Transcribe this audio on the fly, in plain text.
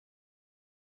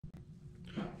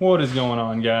What is going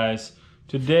on, guys?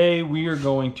 Today we are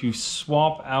going to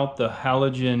swap out the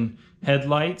halogen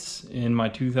headlights in my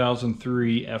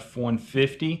 2003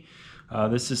 F-150.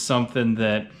 This is something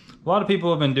that a lot of people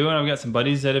have been doing. I've got some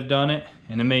buddies that have done it,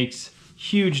 and it makes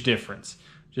huge difference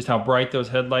just how bright those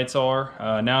headlights are.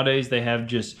 Nowadays they have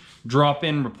just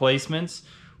drop-in replacements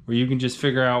where you can just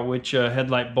figure out which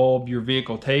headlight bulb your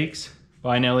vehicle takes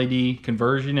by an L.E.D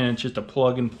conversion, and it's just a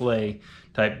plug and play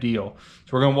type deal.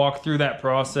 So we're going to walk through that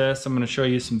process. I'm going to show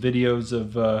you some videos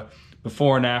of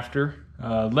before and after.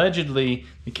 Allegedly,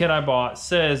 the kit I bought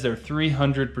says they're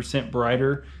 300%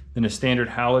 brighter than a standard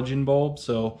halogen bulb,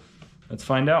 so let's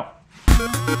find out.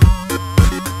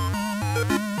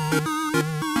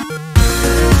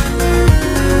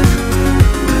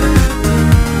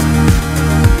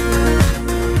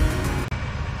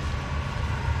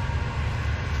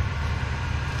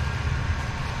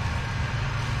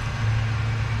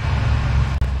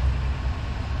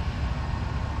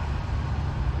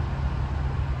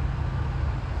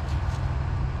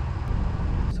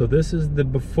 So this is the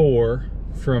before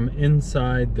from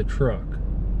inside the truck.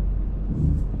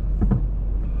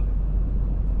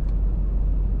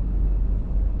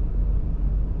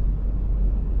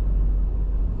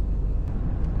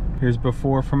 Here's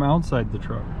before from outside the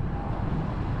truck.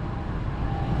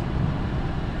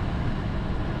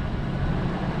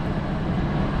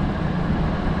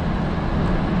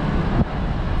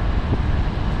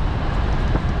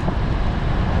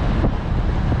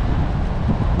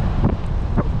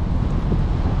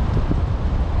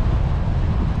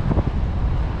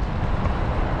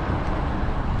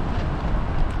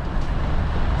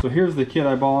 So here's the kit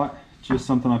I bought, just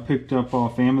something I picked up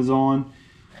off Amazon.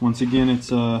 Once again,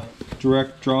 it's a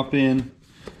direct drop-in.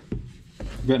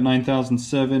 We've got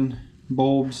 9007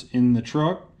 bulbs in the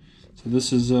truck. So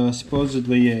this is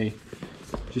supposedly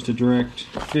just a direct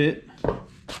fit.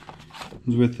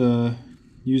 It's with a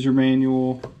user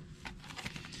manual.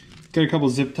 Got a couple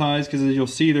zip ties because, as you'll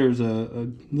see, there's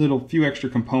a few extra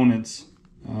components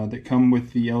that come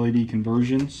with the L.E.D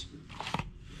conversions.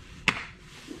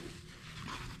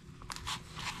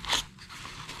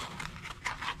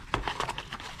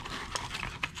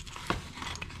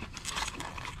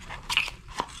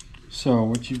 So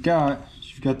what you've got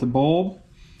the bulb.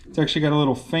 It's actually got a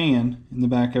little fan in the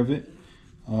back of it.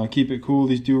 Keep it cool.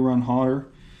 These do run hotter.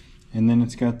 And then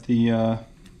it's got the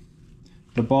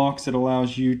box that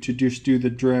allows you to just do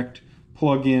the direct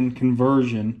plug-in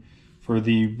conversion for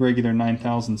the regular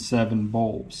 9007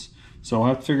 bulbs. So I'll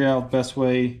have to figure out the best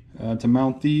way to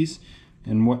mount these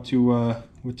and what to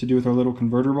do with our little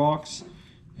converter box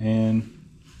and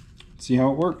see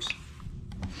how it works.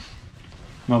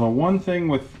 Now, the one thing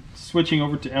with switching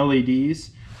over to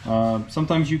LEDs,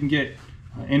 sometimes you can get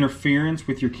interference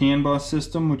with your CAN bus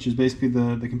system, which is basically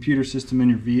the computer system in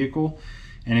your vehicle,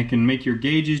 and it can make your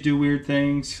gauges do weird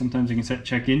things. Sometimes it can set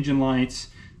check engine lights,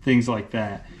 things like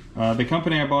that. The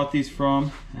company I bought these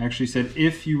from actually said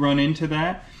if you run into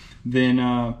that,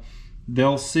 then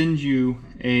they'll send you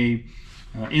a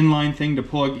inline thing to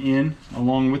plug in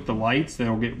along with the lights.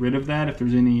 That'll get rid of that if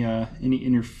there's any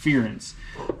interference.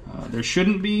 There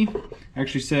shouldn't be.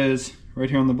 Actually says right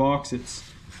here on the box it's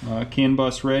CAN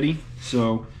bus ready,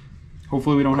 so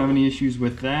hopefully we don't have any issues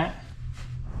with that.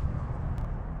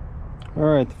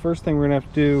 Alright, the first thing we're gonna have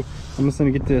to do, I'm just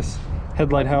gonna get this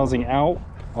headlight housing out.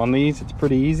 On these it's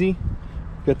pretty easy.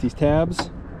 We've got these tabs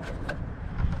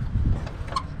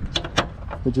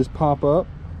that just pop up,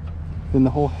 then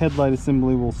the whole headlight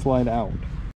assembly will slide out.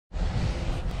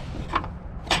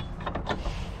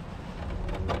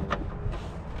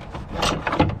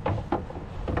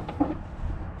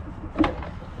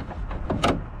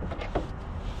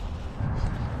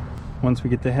 Once we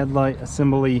get the headlight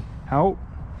assembly out,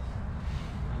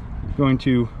 I'm going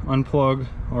to unplug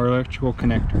our electrical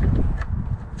connector.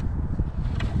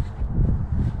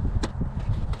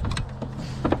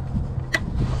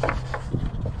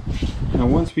 Now,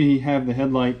 once we have the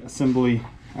headlight assembly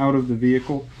out of the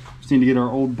vehicle, we just need to get our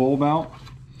old bulb out.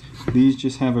 These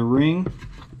just have a ring.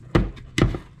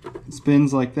 It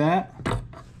spins like that.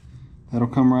 That'll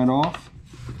come right off.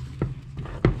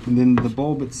 And then the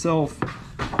bulb itself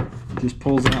just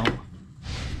pulls out.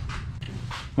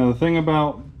 Now, the thing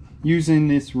about using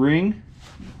this ring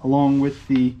along with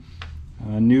the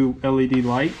new LED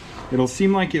light, it'll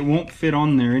seem like it won't fit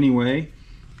on there anyway.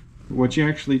 But what you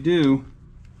actually do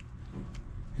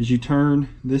is you turn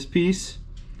this piece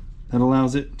that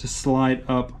allows it to slide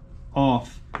up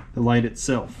off the light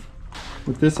itself.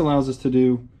 What this allows us to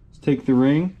do is take the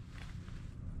ring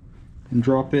and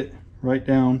drop it right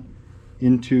down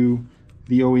into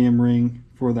the OEM ring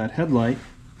for that headlight,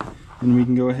 and we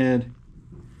can go ahead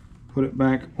put it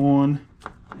back on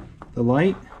the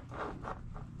light.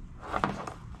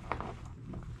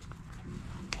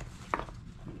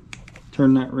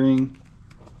 Turn that ring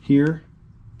here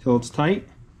till it's tight.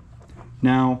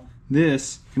 Now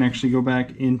this can actually go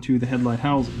back into the headlight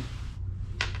housing.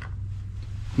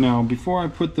 Now before I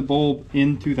put the bulb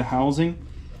into the housing,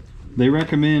 they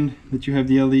recommend that you have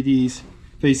the LEDs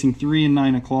facing 3 and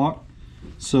 9 o'clock.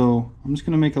 So I'm just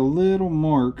going to make a little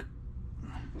mark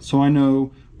so I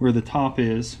know where the top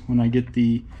is when I get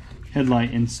the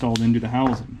headlight installed into the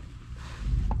housing.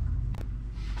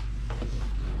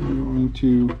 I'm going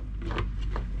to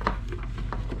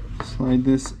slide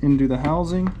this into the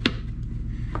housing.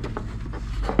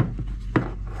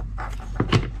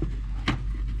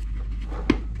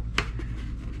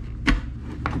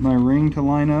 Get my ring to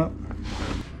line up.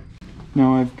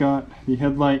 Now I've got the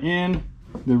headlight in,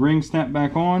 the ring snapped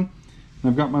back on,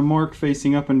 and I've got my mark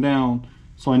facing up and down,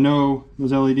 so I know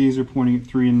those LEDs are pointing at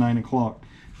 3 and 9 o'clock.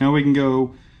 Now we can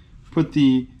go put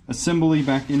the assembly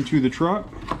back into the truck,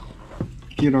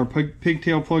 get our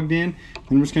pigtail plugged in,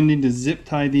 and we're just going to need to zip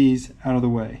tie these out of the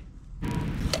way.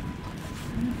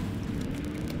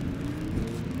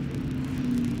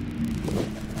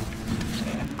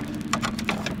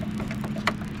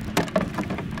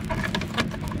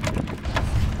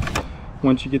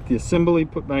 Once you get the assembly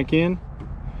put back in,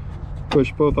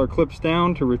 push both our clips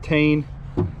down to retain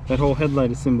that whole headlight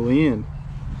assembly in.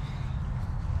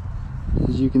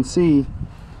 As you can see,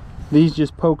 these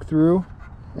just poke through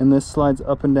and this slides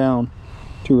up and down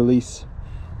to release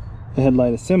the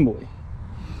headlight assembly.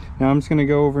 Now I'm just going to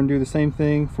go over and do the same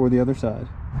thing for the other side.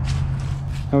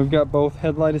 Now we've got both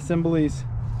headlight assemblies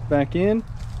back in.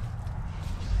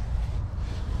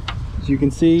 As you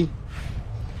can see,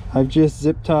 I've just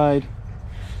zip tied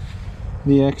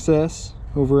the excess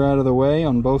over out of the way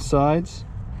on both sides.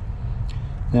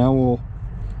 Now we'll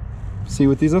see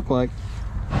what these look like.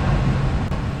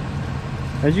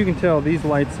 As you can tell, these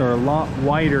lights are a lot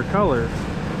whiter color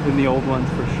than the old ones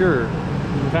for sure.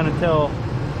 You can kind of tell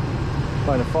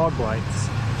by the fog lights.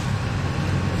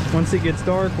 Once it gets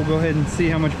dark, we'll go ahead and see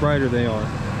how much brighter they are.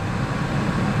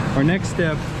 Our next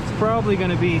step is probably going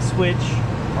to be switch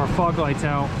our fog lights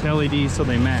out to LEDs so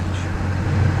they match.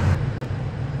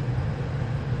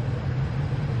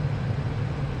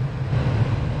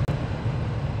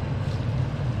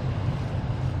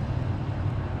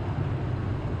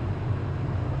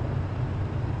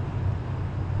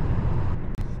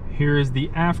 Here is the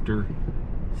after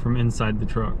from inside the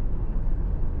truck.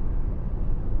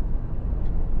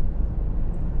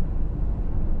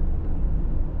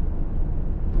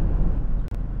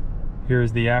 Here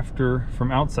is the after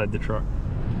from outside the truck.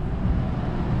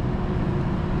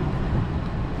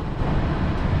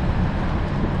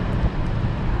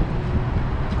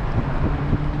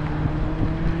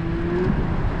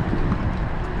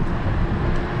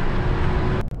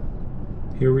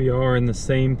 Here we are in the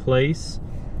same place.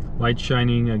 Light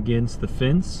shining against the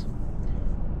fence,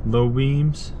 low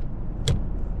beams,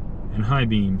 and high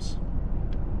beams.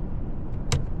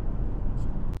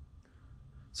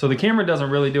 So the camera doesn't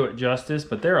really do it justice,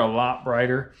 but they're a lot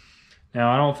brighter.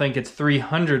 Now I don't think it's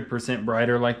 300%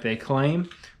 brighter like they claim,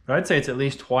 but I'd say it's at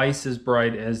least twice as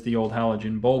bright as the old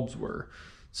halogen bulbs were.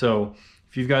 So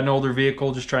if you've got an older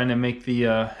vehicle just trying to make the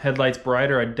headlights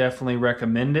brighter, I definitely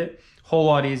recommend it. Whole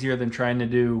lot easier than trying to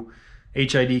do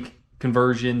HID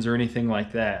conversions or anything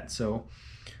like that. So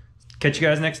catch you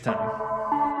guys next time.